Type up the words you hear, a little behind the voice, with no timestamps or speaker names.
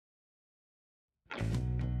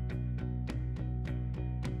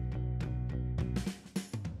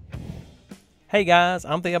Hey guys,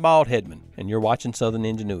 I'm Theobald Hedman, and you're watching Southern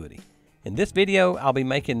Ingenuity. In this video, I'll be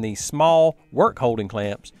making these small work holding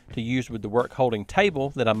clamps to use with the work holding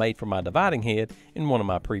table that I made for my dividing head in one of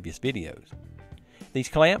my previous videos. These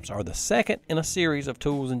clamps are the second in a series of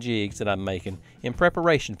tools and jigs that I'm making in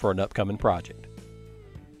preparation for an upcoming project.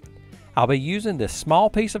 I'll be using this small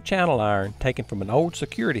piece of channel iron taken from an old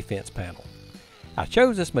security fence panel. I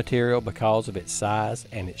chose this material because of its size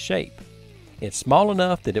and its shape. It's small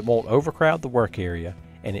enough that it won't overcrowd the work area,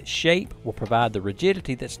 and its shape will provide the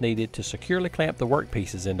rigidity that's needed to securely clamp the work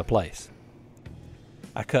pieces into place.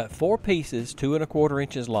 I cut 4 pieces 2 1/4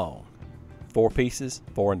 inches long, 4 pieces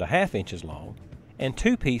 4 1/2 inches long, and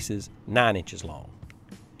 2 pieces 9 inches long.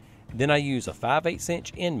 Then I use a 5/8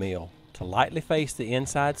 inch end mill to lightly face the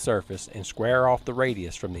inside surface and square off the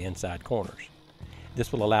radius from the inside corners.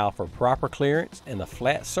 This will allow for proper clearance and a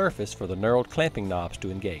flat surface for the knurled clamping knobs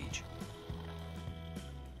to engage.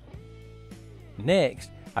 Next,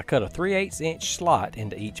 I cut a 3/8 inch slot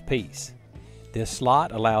into each piece. This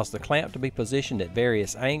slot allows the clamp to be positioned at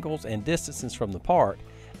various angles and distances from the part,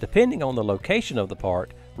 depending on the location of the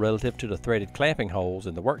part relative to the threaded clamping holes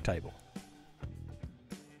in the work table.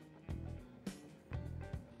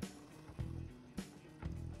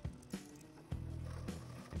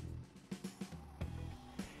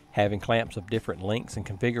 Having clamps of different lengths and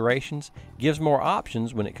configurations gives more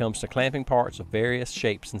options when it comes to clamping parts of various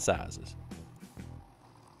shapes and sizes.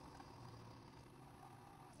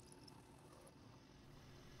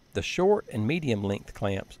 The short and medium length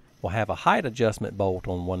clamps will have a height adjustment bolt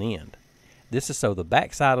on one end. This is so the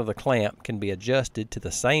back side of the clamp can be adjusted to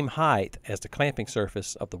the same height as the clamping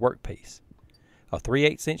surface of the workpiece. A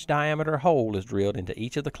 3/8 inch diameter hole is drilled into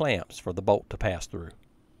each of the clamps for the bolt to pass through.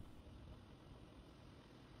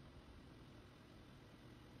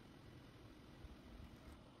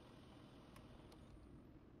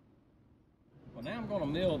 Well, now I'm going to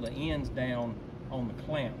mill the ends down on the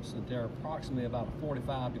clamps so they're approximately about a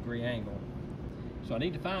 45-degree angle. So I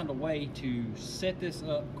need to find a way to set this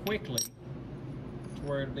up quickly to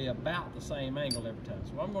where it'll be about the same angle every time.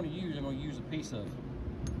 So what I'm going to use a piece of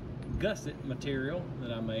gusset material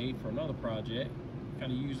that I made for another project,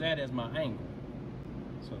 kind of use that as my angle.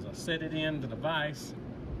 So as I set it in the device,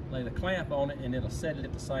 lay the clamp on it, and it'll set it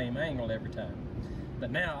at the same angle every time. But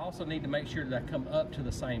now I also need to make sure that I come up to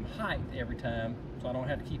the same height every time, so I don't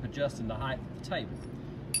have to keep adjusting the height of the table.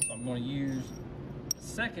 So I'm going to use the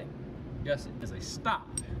second gusset as a stop.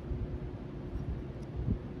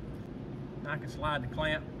 Now I can slide the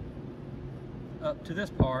clamp up to this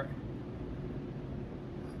part,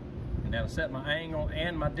 and that'll set my angle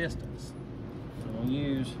and my distance. So I'm going to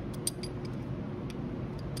use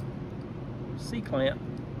C-clamp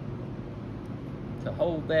to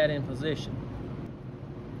hold that in position.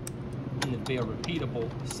 It'd be a repeatable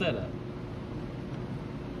setup.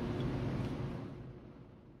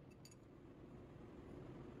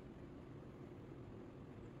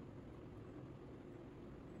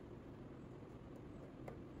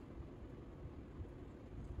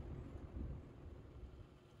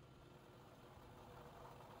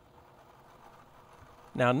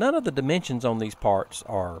 Now, none of the dimensions on these parts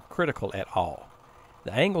are critical at all.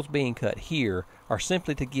 The angles being cut here are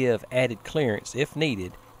simply to give added clearance if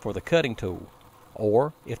needed for the cutting tool,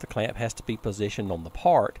 or if the clamp has to be positioned on the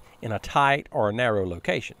part in a tight or a narrow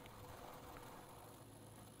location.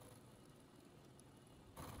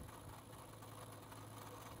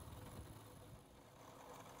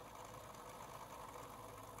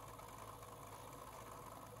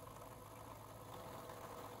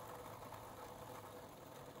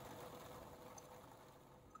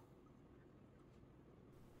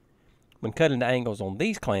 When cutting the angles on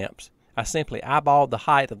these clamps, I simply eyeballed the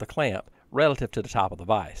height of the clamp relative to the top of the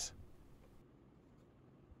vise.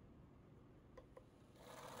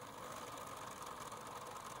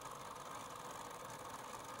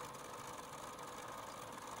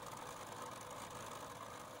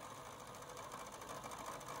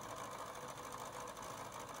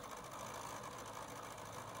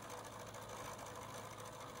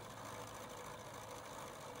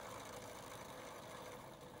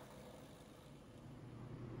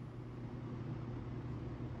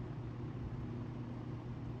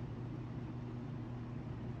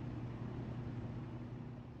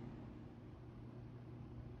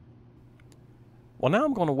 Well, now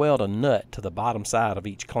I'm going to weld a nut to the bottom side of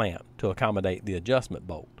each clamp to accommodate the adjustment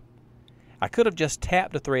bolt. I could have just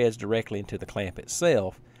tapped the threads directly into the clamp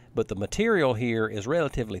itself, but the material here is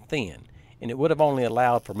relatively thin, and it would have only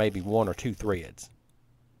allowed for maybe 1 or 2 threads.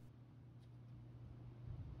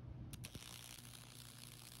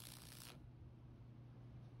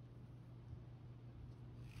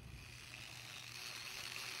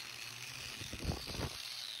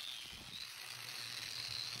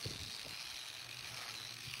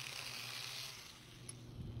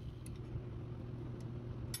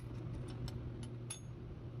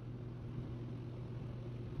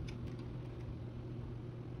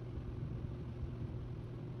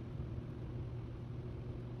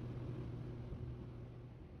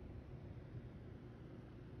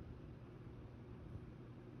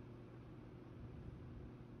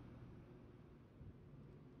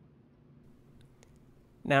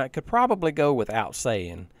 Now, it could probably go without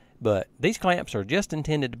saying, but these clamps are just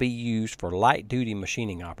intended to be used for light-duty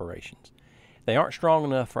machining operations. They aren't strong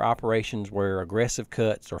enough for operations where aggressive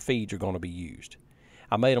cuts or feeds are going to be used.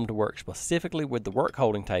 I made them to work specifically with the work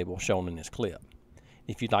holding table shown in this clip.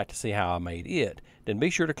 If you'd like to see how I made it, then be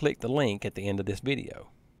sure to click the link at the end of this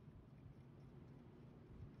video.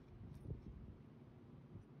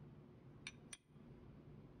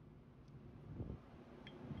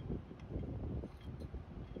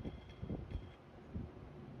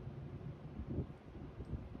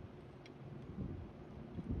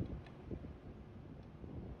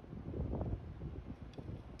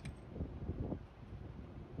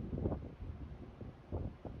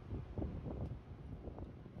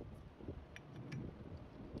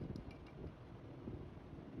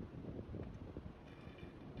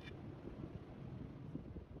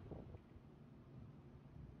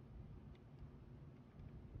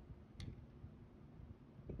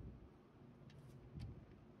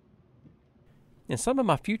 In some of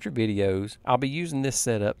my future videos, I'll be using this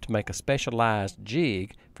setup to make a specialized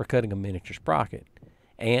jig for cutting a miniature sprocket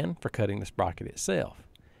and for cutting the sprocket itself.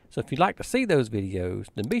 So if you'd like to see those videos,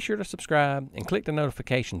 then be sure to subscribe and click the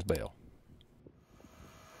notifications bell.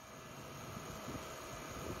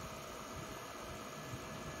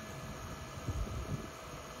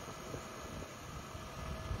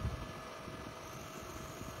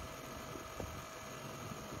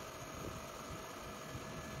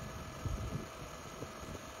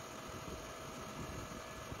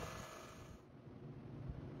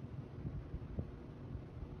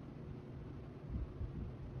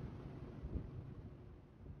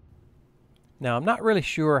 Now, I'm not really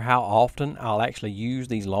sure how often I'll actually use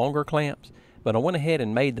these longer clamps, but I went ahead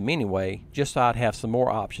and made them anyway, just so I'd have some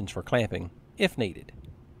more options for clamping, if needed.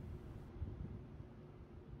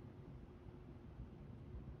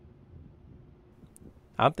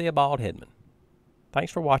 I'm Theobald Hedman.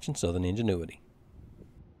 Thanks for watching Southern Ingenuity.